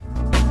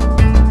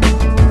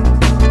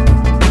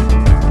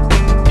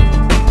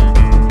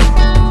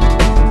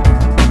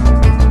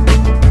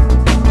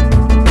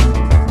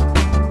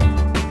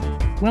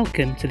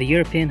Welcome to the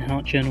European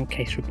Heart Journal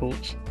Case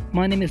Reports.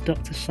 My name is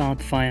Dr. Saad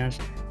Fyyaz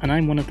and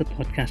I'm one of the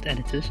podcast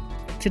editors.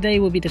 Today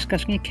we'll be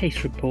discussing a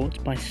case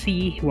report by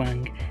Siyi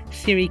Huang,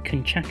 Siri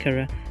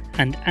Kunchakara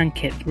and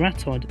Ankit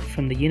Rathod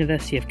from the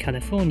University of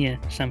California,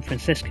 San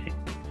Francisco.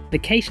 The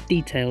case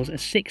details a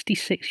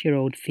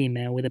 66-year-old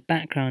female with a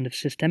background of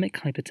systemic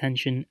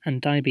hypertension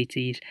and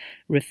diabetes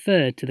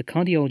referred to the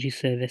cardiology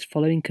service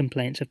following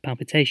complaints of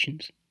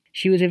palpitations.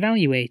 She was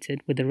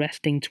evaluated with a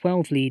resting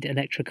 12-lead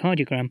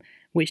electrocardiogram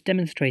which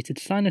demonstrated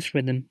sinus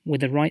rhythm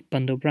with a right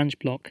bundle branch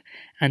block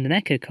and an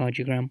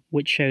echocardiogram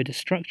which showed a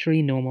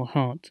structurally normal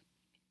heart.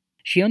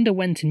 She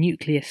underwent a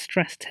nuclear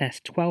stress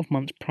test 12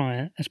 months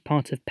prior as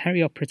part of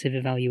perioperative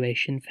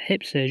evaluation for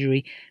hip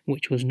surgery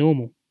which was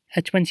normal.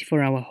 A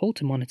 24-hour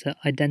Holter monitor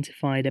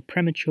identified a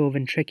premature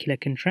ventricular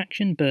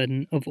contraction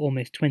burden of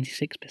almost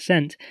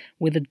 26%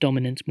 with a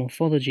dominant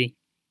morphology.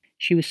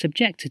 She was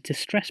subjected to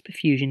stress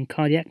perfusion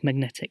cardiac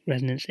magnetic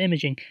resonance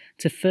imaging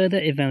to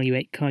further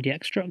evaluate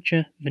cardiac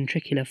structure,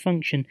 ventricular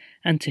function,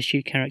 and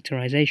tissue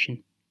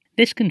characterization.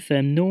 This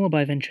confirmed normal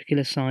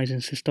biventricular size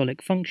and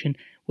systolic function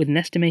with an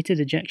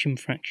estimated ejection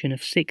fraction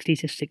of 60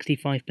 to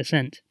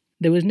 65%.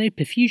 There was no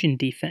perfusion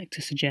defect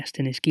to suggest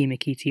an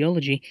ischemic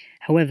etiology,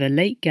 however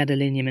late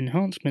gadolinium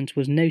enhancement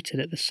was noted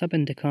at the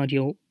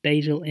subendocardial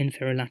basal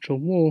inferolateral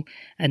wall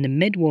and the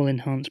mid-wall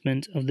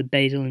enhancement of the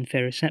basal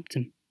inferior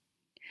septum.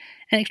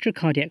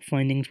 Extracardiac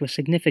findings were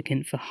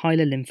significant for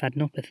hilar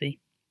lymphadenopathy.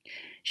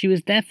 She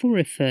was therefore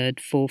referred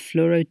for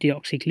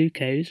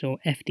fluorodeoxyglucose or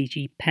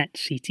FDG PET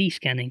CT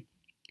scanning.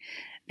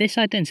 This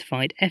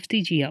identified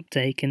FDG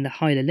uptake in the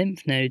hilar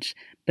lymph nodes,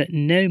 but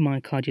no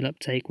myocardial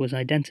uptake was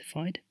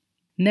identified.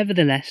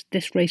 Nevertheless,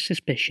 this raised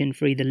suspicion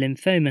for either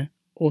lymphoma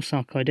or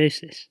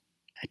sarcoidosis.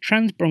 A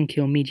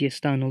transbronchial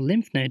mediastinal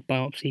lymph node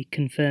biopsy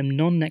confirmed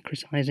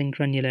non-necrotizing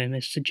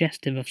granulomas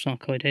suggestive of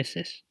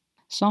sarcoidosis.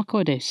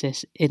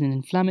 Sarcoidosis is an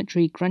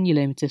inflammatory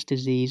granulomatous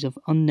disease of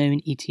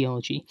unknown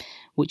etiology,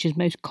 which is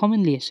most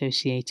commonly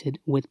associated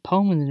with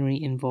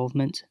pulmonary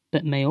involvement,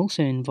 but may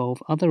also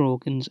involve other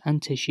organs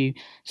and tissue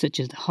such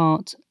as the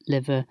heart,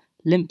 liver,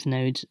 lymph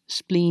nodes,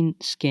 spleen,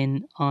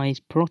 skin,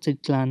 eyes,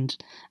 parotid glands,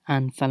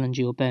 and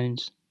phalangeal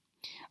bones.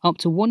 Up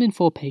to 1 in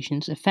 4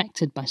 patients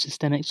affected by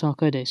systemic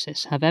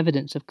sarcoidosis have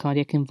evidence of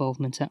cardiac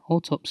involvement at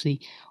autopsy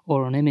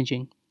or on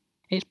imaging.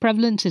 Its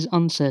prevalence is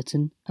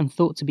uncertain and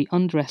thought to be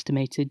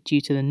underestimated due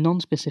to the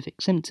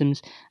non-specific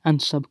symptoms and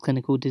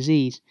subclinical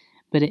disease,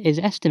 but it is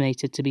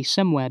estimated to be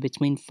somewhere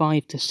between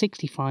 5 to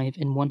 65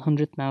 in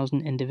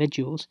 100,000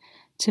 individuals,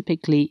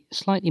 typically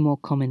slightly more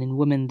common in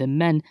women than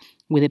men,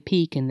 with a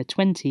peak in the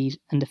 20s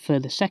and a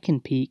further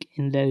second peak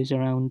in those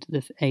around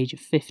the age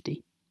of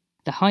 50.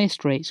 The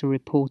highest rates are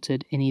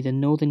reported in either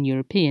Northern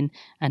European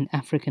and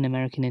African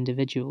American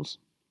individuals.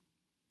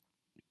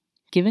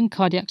 Given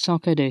cardiac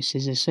sarcoidosis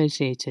is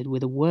associated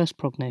with a worse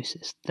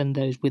prognosis than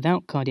those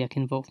without cardiac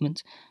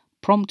involvement,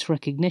 prompt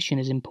recognition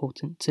is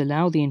important to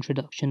allow the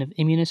introduction of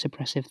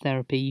immunosuppressive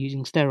therapy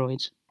using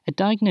steroids. A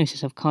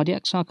diagnosis of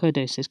cardiac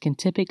sarcoidosis can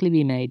typically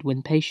be made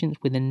when patients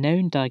with a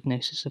known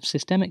diagnosis of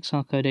systemic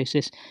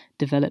sarcoidosis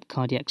develop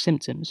cardiac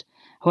symptoms.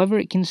 However,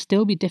 it can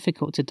still be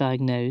difficult to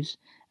diagnose,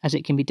 as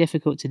it can be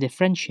difficult to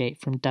differentiate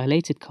from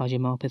dilated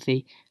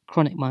cardiomyopathy,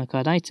 chronic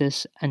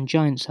myocarditis, and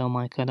giant cell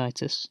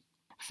myocarditis.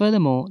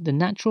 Furthermore, the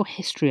natural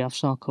history of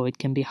sarcoid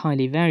can be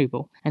highly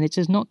variable, and it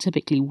is not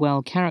typically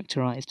well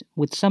characterized,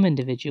 with some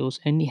individuals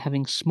only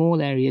having small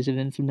areas of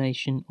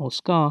inflammation or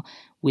scar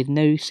with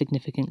no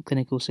significant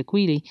clinical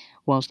sequelae,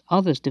 whilst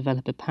others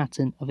develop a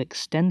pattern of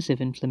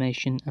extensive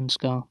inflammation and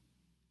scar.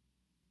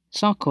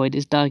 Sarcoid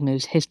is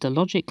diagnosed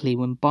histologically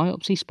when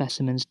biopsy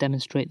specimens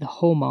demonstrate the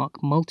hallmark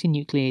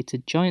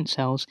multinucleated giant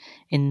cells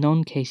in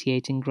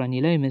non-caseating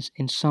granulomas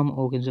in some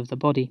organs of the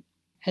body.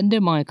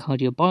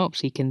 Endomyocardial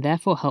biopsy can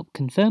therefore help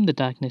confirm the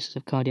diagnosis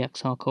of cardiac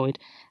sarcoid.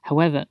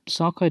 However,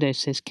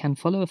 sarcoidosis can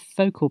follow a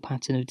focal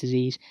pattern of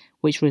disease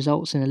which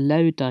results in a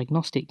low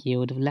diagnostic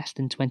yield of less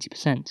than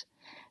 20%.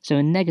 So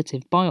a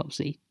negative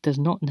biopsy does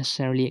not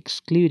necessarily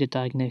exclude a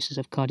diagnosis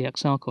of cardiac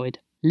sarcoid.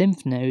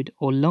 Lymph node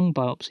or lung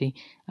biopsy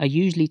are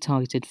usually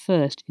targeted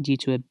first due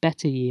to a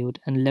better yield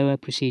and lower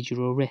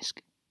procedural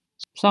risk.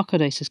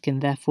 Sarcoidosis can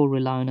therefore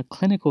rely on a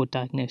clinical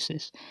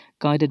diagnosis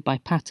guided by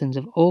patterns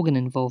of organ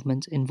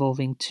involvement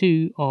involving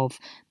 2 of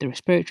the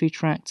respiratory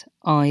tract,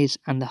 eyes,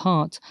 and the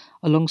heart,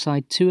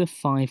 alongside 2 of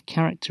 5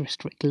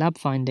 characteristic lab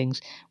findings,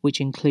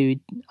 which include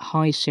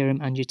high serum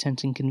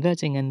angiotensin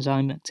converting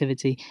enzyme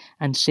activity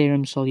and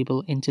serum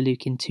soluble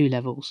interleukin 2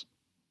 levels.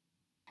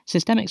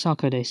 Systemic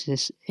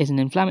sarcoidosis is an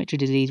inflammatory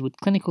disease with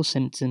clinical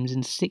symptoms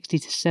in 60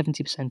 to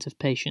 70% of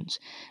patients,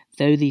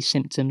 though these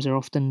symptoms are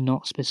often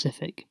not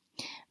specific.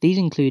 These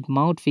include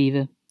mild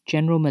fever,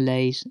 general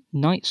malaise,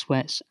 night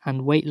sweats,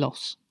 and weight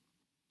loss.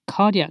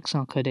 Cardiac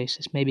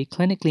sarcoidosis may be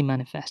clinically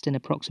manifest in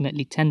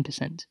approximately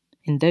 10%.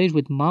 In those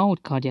with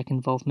mild cardiac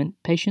involvement,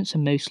 patients are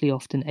mostly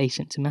often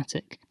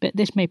asymptomatic, but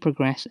this may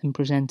progress and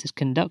present as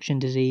conduction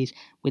disease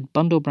with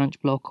bundle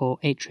branch block or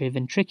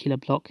atrioventricular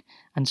block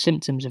and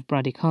symptoms of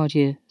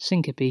bradycardia,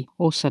 syncope,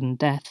 or sudden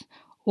death,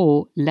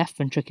 or left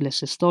ventricular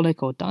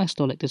systolic or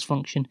diastolic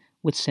dysfunction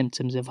with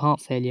symptoms of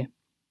heart failure.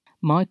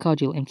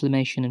 Myocardial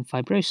inflammation and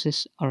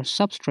fibrosis are a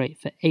substrate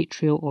for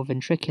atrial or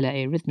ventricular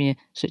arrhythmia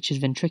such as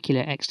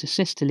ventricular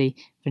extrasystole,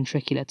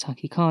 ventricular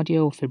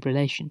tachycardia or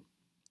fibrillation.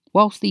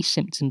 Whilst these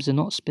symptoms are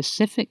not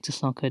specific to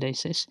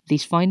sarcoidosis,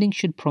 these findings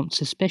should prompt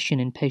suspicion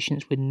in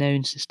patients with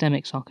known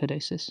systemic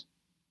sarcoidosis.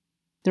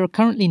 There are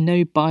currently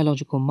no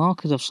biological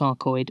markers of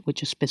sarcoid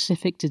which are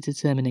specific to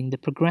determining the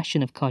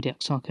progression of cardiac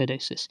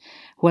sarcoidosis.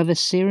 However,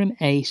 serum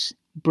ACE,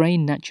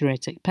 brain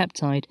natriuretic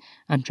peptide,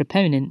 and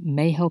troponin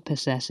may help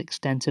assess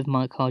extent of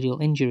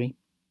myocardial injury.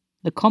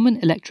 The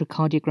common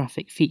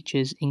electrocardiographic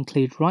features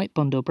include right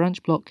bundle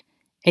branch block,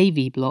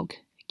 AV block,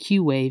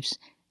 Q waves,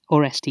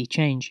 or ST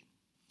change.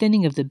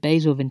 Thinning of the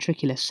basal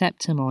ventricular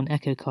septum on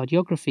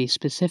echocardiography is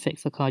specific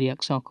for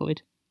cardiac sarcoid.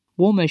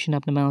 Wall motion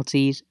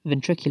abnormalities,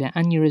 ventricular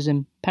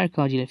aneurysm,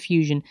 pericardial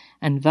effusion,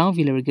 and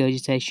valvular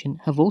regurgitation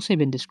have also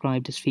been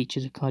described as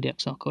features of cardiac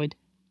sarcoid.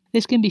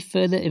 This can be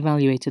further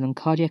evaluated on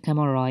cardiac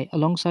MRI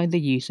alongside the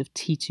use of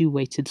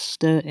T2-weighted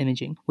STIR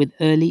imaging with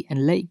early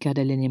and late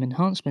gadolinium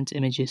enhancement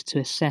images to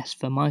assess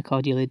for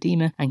myocardial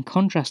edema and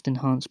contrast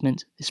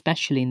enhancement,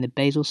 especially in the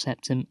basal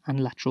septum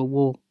and lateral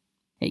wall.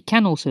 It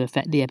can also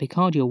affect the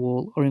epicardial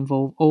wall or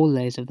involve all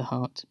layers of the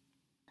heart.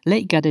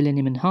 Late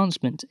gadolinium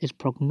enhancement is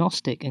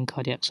prognostic in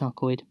cardiac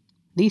sarcoid.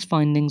 These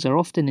findings are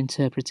often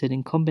interpreted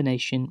in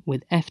combination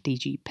with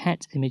FDG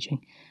PET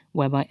imaging,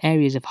 whereby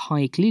areas of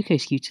high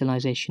glucose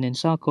utilization in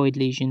sarcoid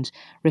lesions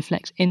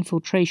reflects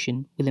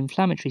infiltration with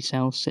inflammatory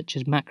cells such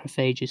as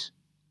macrophages.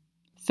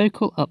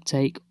 Focal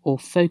uptake or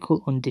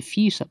focal on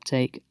diffuse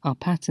uptake are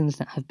patterns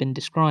that have been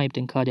described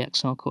in cardiac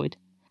sarcoid,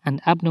 and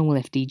abnormal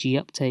FDG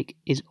uptake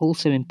is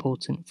also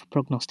important for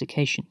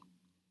prognostication.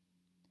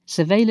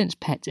 Surveillance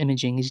PET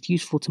imaging is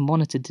useful to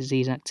monitor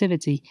disease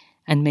activity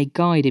and may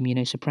guide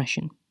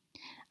immunosuppression.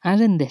 As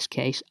in this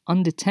case,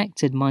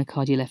 undetected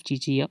myocardial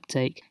FDG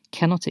uptake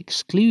cannot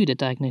exclude a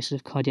diagnosis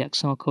of cardiac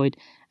sarcoid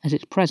as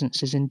its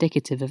presence is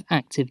indicative of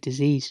active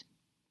disease.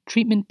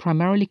 Treatment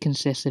primarily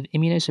consists of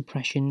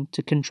immunosuppression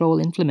to control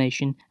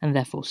inflammation and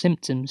therefore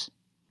symptoms.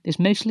 This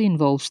mostly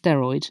involves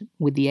steroids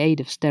with the aid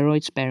of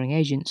steroid-sparing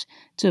agents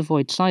to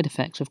avoid side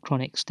effects of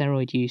chronic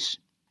steroid use.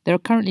 There are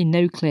currently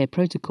no clear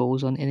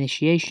protocols on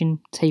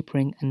initiation,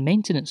 tapering, and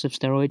maintenance of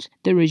steroids.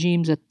 The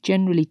regimes are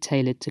generally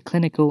tailored to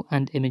clinical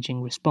and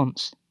imaging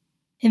response.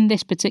 In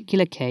this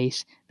particular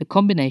case, the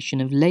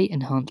combination of late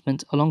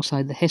enhancement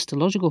alongside the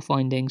histological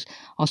findings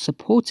are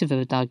supportive of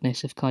a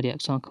diagnosis of cardiac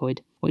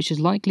sarcoid, which is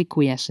likely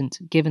quiescent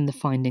given the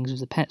findings of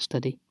the PET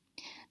study.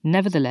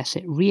 Nevertheless,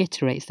 it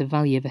reiterates the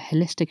value of a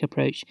holistic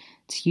approach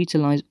to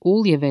utilize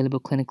all the available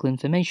clinical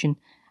information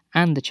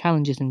and the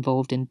challenges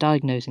involved in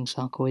diagnosing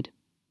sarcoid.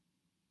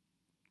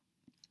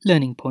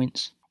 Learning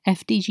points.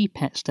 FDG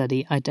PET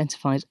study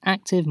identifies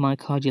active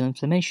myocardial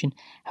inflammation,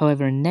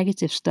 however a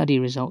negative study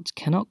result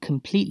cannot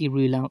completely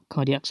rule out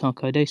cardiac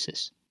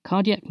sarcoidosis.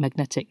 Cardiac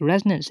magnetic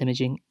resonance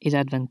imaging is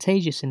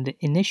advantageous in the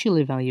initial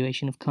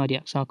evaluation of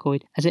cardiac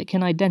sarcoid as it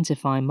can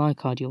identify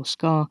myocardial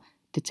scar,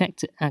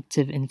 detect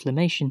active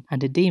inflammation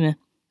and edema,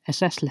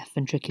 assess left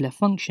ventricular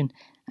function,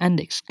 and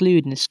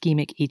exclude an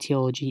ischemic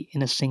etiology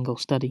in a single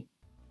study.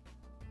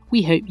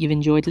 We hope you've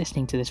enjoyed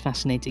listening to this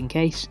fascinating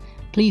case.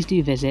 Please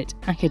do visit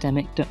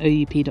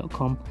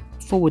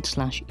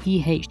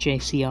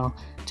academic.oup.com/EHJCR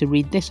to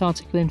read this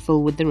article in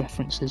full with the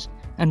references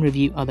and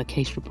review other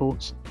case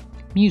reports.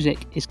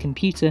 Music is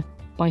Computer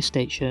by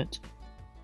State Shirt.